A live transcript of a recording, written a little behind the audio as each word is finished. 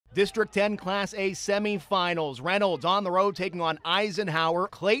District 10 Class A semifinals. Reynolds on the road taking on Eisenhower.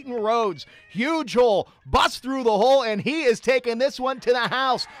 Clayton Rhodes, huge hole, busts through the hole, and he is taking this one to the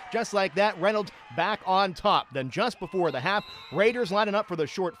house. Just like that, Reynolds back on top. Then just before the half, Raiders lining up for the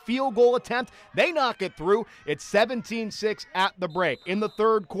short field goal attempt. They knock it through. It's 17-6 at the break. In the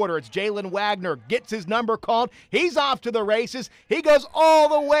third quarter, it's Jalen Wagner. Gets his number called. He's off to the races. He goes all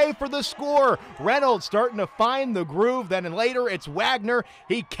the way for the score. Reynolds starting to find the groove. Then later, it's Wagner.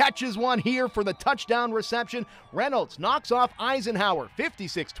 He catches one here for the touchdown reception. Reynolds knocks off Eisenhower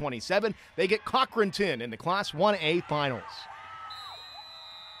 56-27. They get Cochranton in the Class 1A finals.